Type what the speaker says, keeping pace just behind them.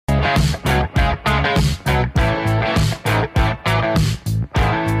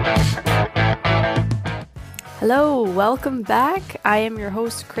Hello, welcome back. I am your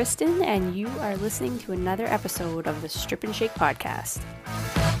host, Kristen, and you are listening to another episode of the Strip and Shake podcast.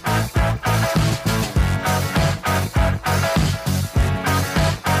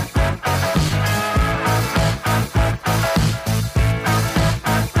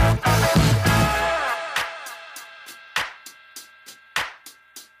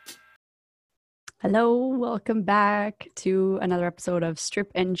 Hello, welcome back to another episode of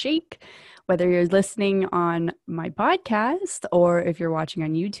Strip and Shake. Whether you're listening on my podcast or if you're watching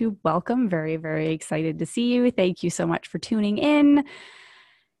on YouTube, welcome. Very, very excited to see you. Thank you so much for tuning in.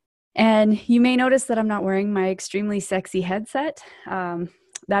 And you may notice that I'm not wearing my extremely sexy headset.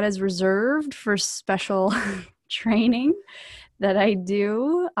 That is reserved for special training that I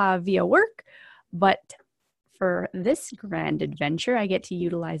do via work. But for this grand adventure, I get to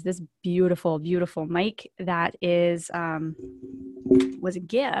utilize this beautiful, beautiful mic that was a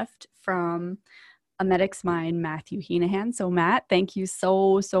gift from Emetics Mind, Matthew Heenahan. So Matt, thank you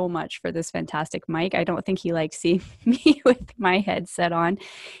so much for this fantastic mic. I don't think he likes seeing me with my headset on.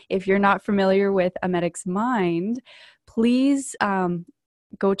 If you're not familiar with Emetics Mind, please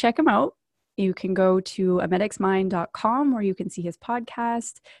go check him out. You can go to emeticsmind.com where you can see his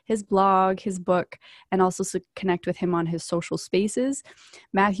podcast, his blog, his book, and also connect with him on his social spaces.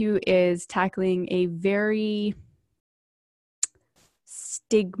 Matthew is tackling a very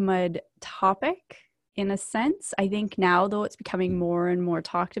stigmaed topic in a sense. I think now, though, it's becoming more and more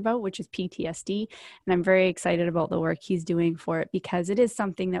talked about, which is PTSD. And I'm very excited about the work he's doing for it because it is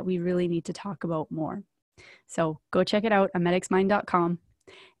something that we really need to talk about more. So go check it out, emeticsmind.com,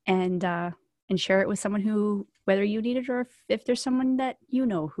 and share it with someone who, whether you need it or if there's someone that you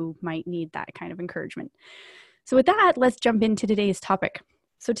know who might need that kind of encouragement. So with that, let's jump into today's topic.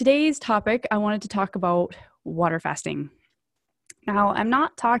 So today's topic, I wanted to talk about water fasting. Now, I'm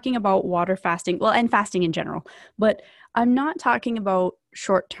not talking about water fasting, well, and fasting in general, but I'm not talking about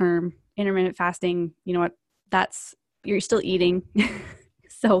short-term intermittent fasting. You know what? You're still eating.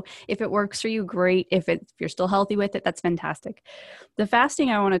 So if it works for you, great. If you're still healthy with it, that's fantastic. The fasting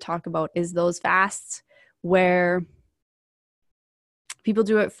I want to talk about is those fasts where people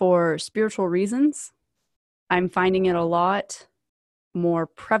do it for spiritual reasons. I'm finding it a lot more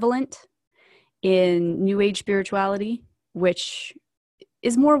prevalent in New Age spirituality, which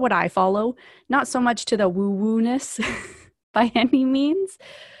is more what I follow, not so much to the woo-woo-ness by any means,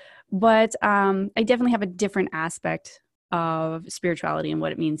 but I definitely have a different aspect of spirituality and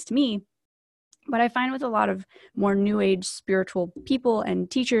what it means to me. But I find with a lot of more New Age spiritual people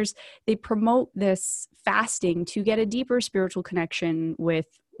and teachers, they promote this fasting to get a deeper spiritual connection with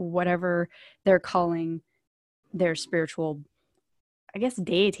whatever they're calling their spiritual, I guess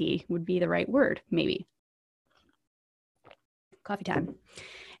deity would be the right word, maybe. Coffee time.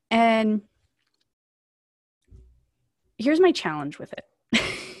 And here's my challenge with it.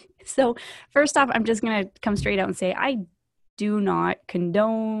 So first off, I'm just going to come straight out and say, I do not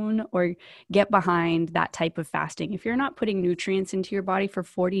condone or get behind that type of fasting. If you're not putting nutrients into your body for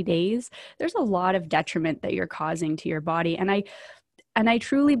 40 days, there's a lot of detriment that you're causing to your body. And I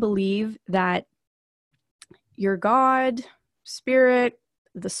truly believe that your God, spirit,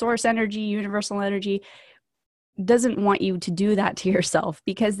 the source energy, universal energy, doesn't want you to do that to yourself,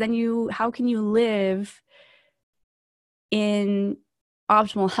 because then how can you live in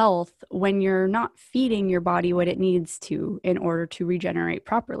optimal health when you're not feeding your body what it needs to in order to regenerate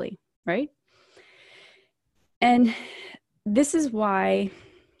properly, right? And this is why,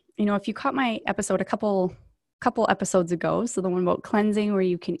 if you caught my episode a couple episodes ago, so the one about cleansing where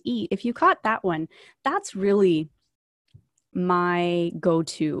you can eat, if you caught that one, that's really my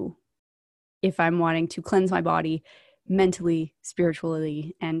go-to if I'm wanting to cleanse my body mentally,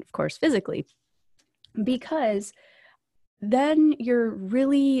 spiritually, and of course physically, because then you're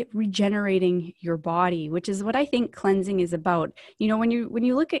really regenerating your body, which is what I think cleansing is about. When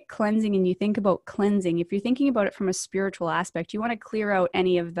you look at cleansing and you think about cleansing, if you're thinking about it from a spiritual aspect, you want to clear out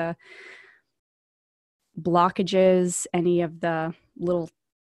any of the blockages, any of the little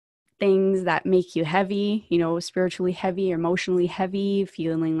things that make you heavy, spiritually heavy, emotionally heavy,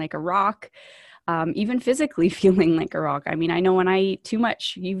 feeling like a rock. Even physically feeling like a rock. I mean, I know when I eat too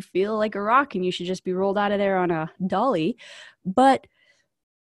much, you feel like a rock and you should just be rolled out of there on a dolly, but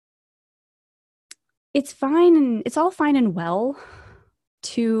it's fine. And it's all fine and well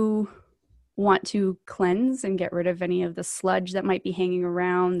to want to cleanse and get rid of any of the sludge that might be hanging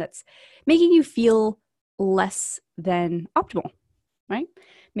around that's making you feel less than optimal, right?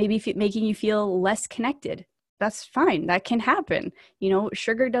 Maybe making you feel less connected. that's fine. That can happen.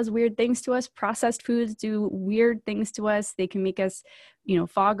 Sugar does weird things to us. Processed foods do weird things to us. They can make us,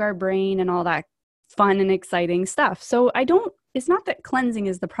 fog our brain and all that fun and exciting stuff. So it's not that cleansing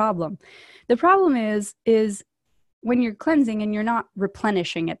is the problem. The problem is when you're cleansing and you're not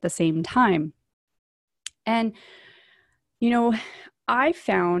replenishing at the same time. And, I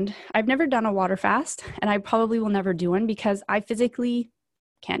found I've never done a water fast, and I probably will never do one because I physically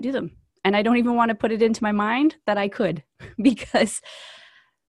can't do them. And I don't even want to put it into my mind that I could, because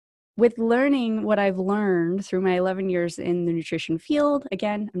with learning what I've learned through my 11 years in the nutrition field,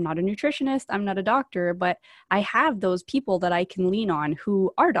 again, I'm not a nutritionist, I'm not a doctor, but I have those people that I can lean on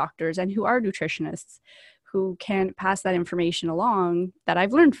who are doctors and who are nutritionists, who can pass that information along that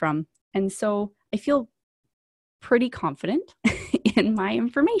I've learned from. And so I feel pretty confident in my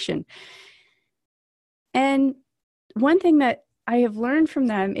information. And one thing that I have learned from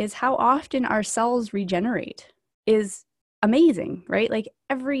them is how often our cells regenerate is amazing, right? Like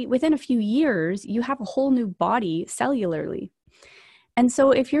within a few years, you have a whole new body cellularly. And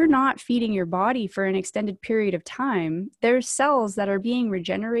so if you're not feeding your body for an extended period of time, there's cells that are being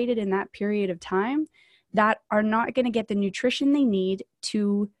regenerated in that period of time that are not going to get the nutrition they need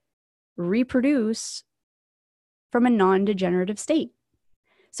to reproduce from a non-degenerative state.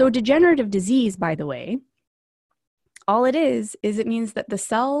 So degenerative disease, by the way, all it is it means that the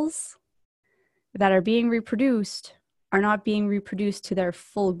cells that are being reproduced are not being reproduced to their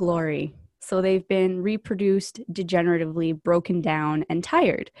full glory. So they've been reproduced degeneratively, broken down, and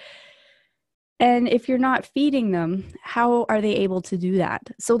tired. And if you're not feeding them, how are they able to do that?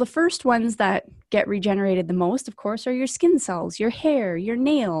 So the first ones that get regenerated the most, of course, are your skin cells, your hair, your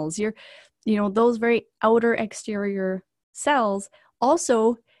nails, those very outer exterior cells.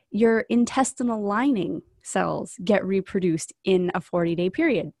 Also, your intestinal lining cells get reproduced in a 40-day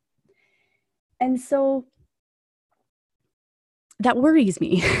period. And so that worries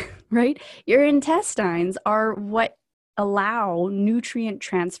me, right? Your intestines are what allow nutrient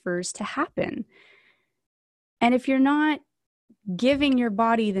transfers to happen. And if you're not giving your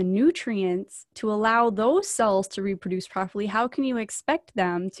body the nutrients to allow those cells to reproduce properly, how can you expect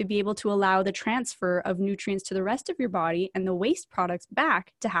them to be able to allow the transfer of nutrients to the rest of your body and the waste products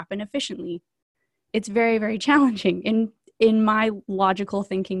back to happen efficiently? It's very, very challenging in my logical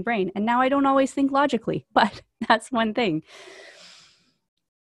thinking brain. And now I don't always think logically, but that's one thing.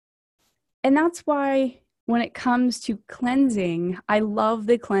 And that's why when it comes to cleansing, I love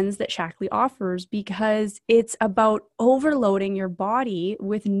the cleanse that Shaklee offers, because it's about overloading your body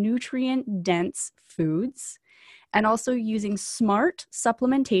with nutrient-dense foods and also using smart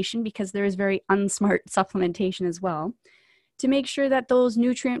supplementation, because there is very unsmart supplementation as well, to make sure that those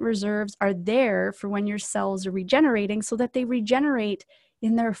nutrient reserves are there for when your cells are regenerating, so that they regenerate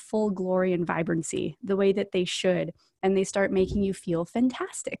in their full glory and vibrancy, the way that they should, and they start making you feel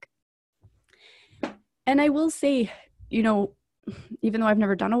fantastic. And I will say, even though I've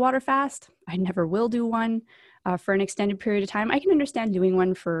never done a water fast, I never will do one for an extended period of time. I can understand doing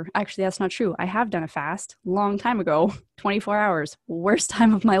one actually, that's not true. I have done a fast a long time ago, 24 hours, worst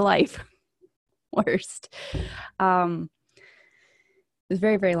time of my life. Worst. It was a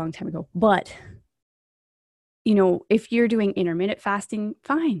very, very long time ago. But, if you're doing intermittent fasting,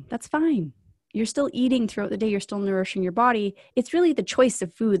 fine, that's fine. You're still eating throughout the day. You're still nourishing your body. It's really the choice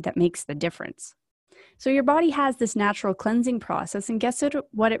of food that makes the difference. So your body has this natural cleansing process, and guess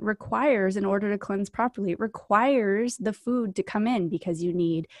what it requires in order to cleanse properly? It requires the food to come in, because you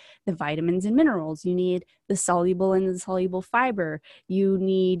need the vitamins and minerals. You need the soluble and insoluble fiber. You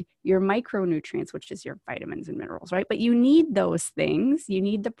need your micronutrients, which is your vitamins and minerals, right? But you need those things. You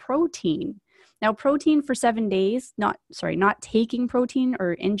need the protein. Now, protein for 7 days, not taking protein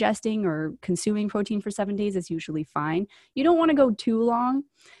or ingesting or consuming protein for 7 days is usually fine. You don't want to go too long.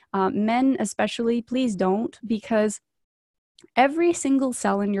 Men especially, please don't, because every single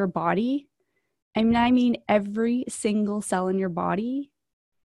cell in your body, I mean every single cell in your body,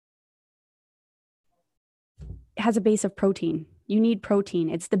 has a base of protein. You need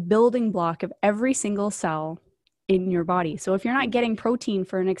protein. It's the building block of every single cell in your body. So if you're not getting protein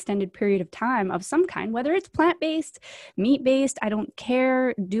for an extended period of time of some kind, whether it's plant-based, meat-based, I don't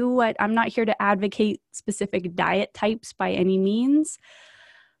care, I'm not here to advocate specific diet types by any means,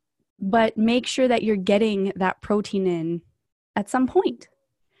 but make sure that you're getting that protein in at some point.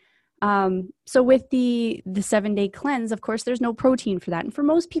 So with the 7-day cleanse, of course, there's no protein for that. And for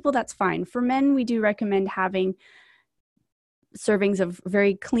most people, that's fine. For men, we do recommend having servings of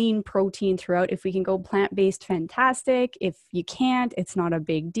very clean protein throughout. If we can go plant-based, fantastic. If you can't, it's not a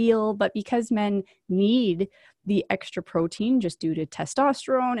big deal. But because men need the extra protein just due to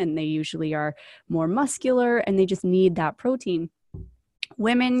testosterone, and they usually are more muscular and they just need that protein.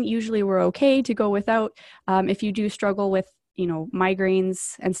 Women usually were okay to go without. If you do struggle with,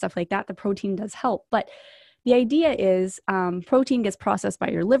 migraines and stuff like that, the protein does help. But the idea is protein gets processed by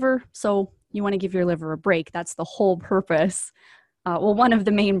your liver. So you want to give your liver a break. That's the whole purpose. One of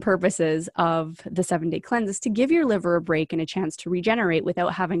the main purposes of the 7-day cleanse is to give your liver a break and a chance to regenerate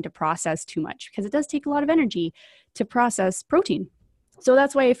without having to process too much, because it does take a lot of energy to process protein. So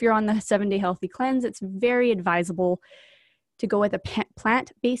that's why if you're on the 7-day healthy cleanse, it's very advisable to go with a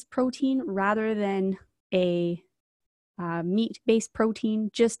plant-based protein rather than a meat-based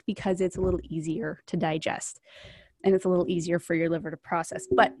protein, just because it's a little easier to digest and it's a little easier for your liver to process.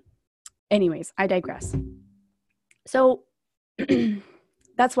 But anyways, I digress. So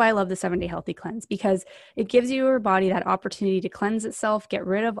that's why I love the 7-day healthy cleanse, because it gives your body that opportunity to cleanse itself, get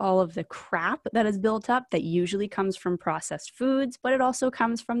rid of all of the crap that is built up that usually comes from processed foods, but it also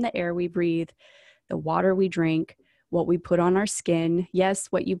comes from the air we breathe, the water we drink, what we put on our skin. Yes,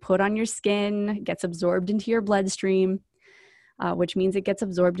 what you put on your skin gets absorbed into your bloodstream, which means it gets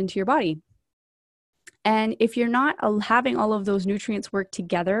absorbed into your body. And if you're not having all of those nutrients work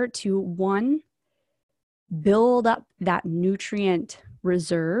together to, one, build up that nutrient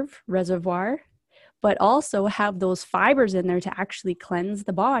reservoir, but also have those fibers in there to actually cleanse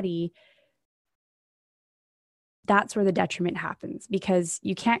the body, that's where the detriment happens, because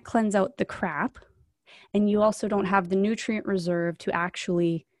you can't cleanse out the crap, and you also don't have the nutrient reserve to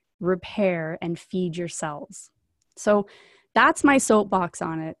actually repair and feed your cells. So that's my soapbox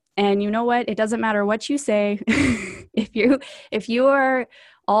on it. And you know what? It doesn't matter what you say. If you are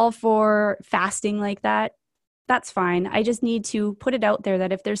all for fasting like that, that's fine. I just need to put it out there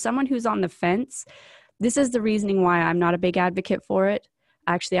that if there's someone who's on the fence, this is the reasoning why I'm not a big advocate for it.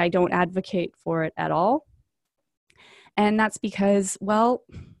 Actually, I don't advocate for it at all. And that's because, well,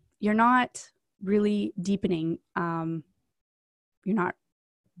 you're not really deepening. You're not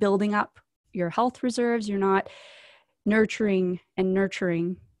building up your health reserves. You're not nurturing.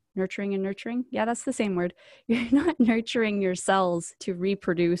 Yeah, that's the same word. You're not nurturing your cells to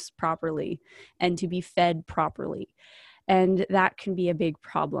reproduce properly and to be fed properly. And that can be a big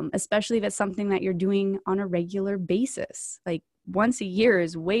problem, especially if it's something that you're doing on a regular basis. Like once a year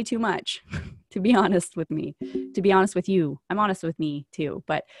is way too much, to be honest with me, to be honest with you. I'm honest with me too,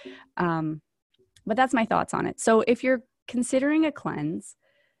 but that's my thoughts on it. So if you're considering a cleanse,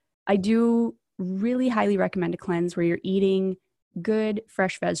 I do really highly recommend a cleanse where you're eating good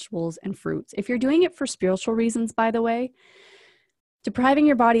fresh vegetables and fruits. If you're doing it for spiritual reasons, by the way, depriving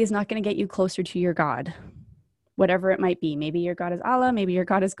your body is not going to get you closer to your God, whatever it might be. Maybe your God is Allah, maybe your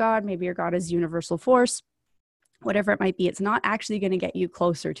God is God, maybe your God is universal force, whatever it might be. It's not actually going to get you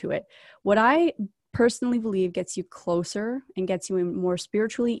closer to it. What I personally believe gets you closer and gets you more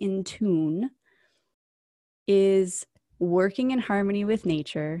spiritually in tune is working in harmony with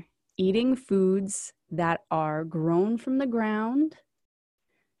nature, eating foods that are grown from the ground.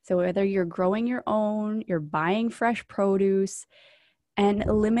 So whether you're growing your own, you're buying fresh produce, and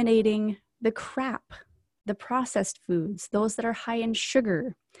eliminating the crap, the processed foods, those that are high in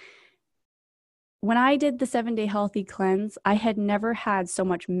sugar. When I did the 7-day healthy cleanse, I had never had so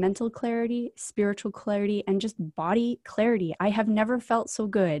much mental clarity, spiritual clarity, and just body clarity. I have never felt so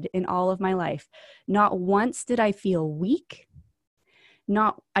good in all of my life. Not once did I feel weak.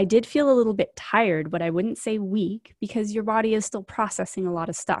 I did feel a little bit tired, but I wouldn't say weak, because your body is still processing a lot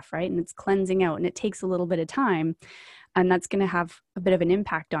of stuff, right? And it's cleansing out, and it takes a little bit of time, and that's going to have a bit of an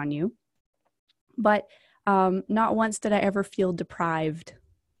impact on you. But not once did I ever feel deprived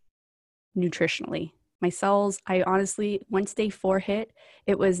nutritionally. My cells, I honestly, once day 4 hit,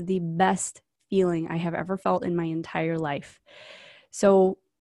 it was the best feeling I have ever felt in my entire life. So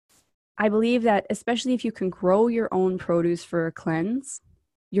I believe that especially if you can grow your own produce for a cleanse,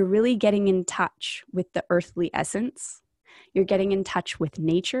 you're really getting in touch with the earthly essence. You're getting in touch with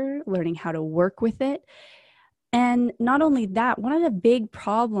nature, learning how to work with it. And not only that, one of the big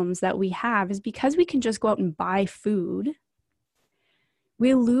problems that we have is because we can just go out and buy food,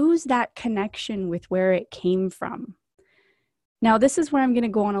 we lose that connection with where it came from. Now, this is where I'm going to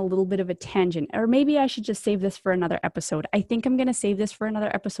go on a little bit of a tangent, or maybe I should just save this for another episode. I think I'm going to save this for another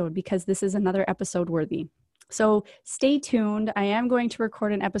episode because this is another episode worthy. So stay tuned. I am going to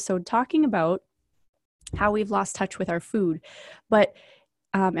record an episode talking about how we've lost touch with our food, but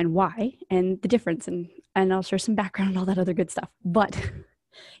and why, and the difference, and I'll share some background and all that other good stuff. But,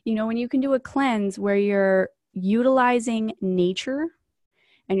 when you can do a cleanse where you're utilizing nature,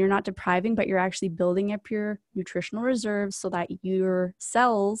 and you're not depriving, but you're actually building up your nutritional reserves so that your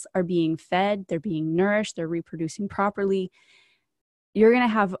cells are being fed, they're being nourished, they're reproducing properly, you're going to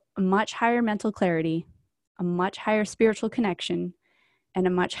have a much higher mental clarity, a much higher spiritual connection, and a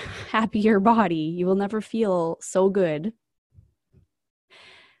much happier body. You will never feel so good.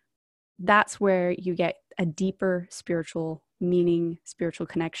 That's where you get a deeper spiritual meaning, spiritual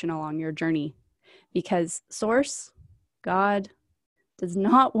connection along your journey. Because Source, God, does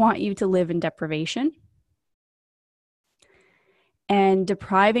not want you to live in deprivation. And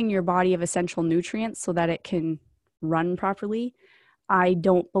depriving your body of essential nutrients so that it can run properly, I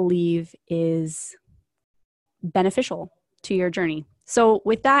don't believe is beneficial to your journey. So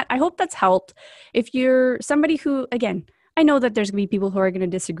with that, I hope that's helped. If you're somebody who, again, I know that there's going to be people who are going to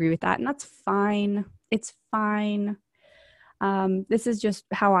disagree with that, and that's fine. It's fine. This is just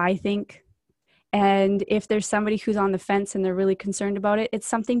how I think. And if there's somebody who's on the fence and they're really concerned about it, it's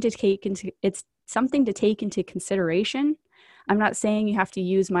something to take into consideration. I'm not saying you have to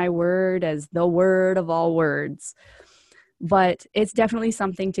use my word as the word of all words, but it's definitely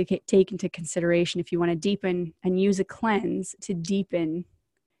something to take into consideration if you want to deepen and use a cleanse to deepen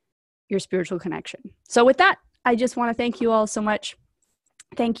your spiritual connection. So with that, I just want to thank you all so much.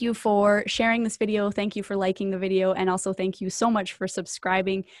 Thank you for sharing this video. Thank you for liking the video. And also thank you so much for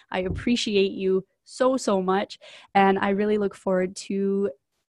subscribing. I appreciate you so, so much. And I really look forward to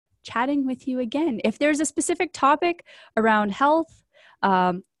chatting with you again. If there's a specific topic around health,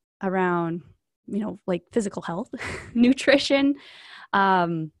 around, like physical health, nutrition,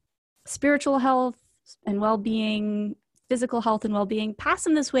 spiritual health and well-being, physical health and well-being, pass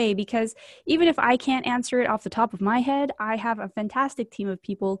them this way, because even if I can't answer it off the top of my head, I have a fantastic team of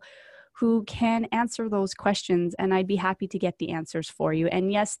people who can answer those questions, and I'd be happy to get the answers for you. And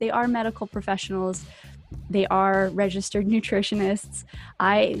yes, they are medical professionals. They are registered nutritionists.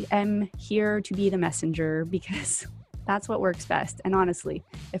 I am here to be the messenger because that's what works best. And honestly,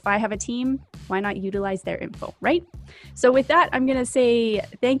 if I have a team, why not utilize their info, right? So with that, I'm going to say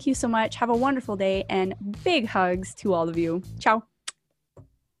thank you so much. Have a wonderful day and big hugs to all of you. Ciao.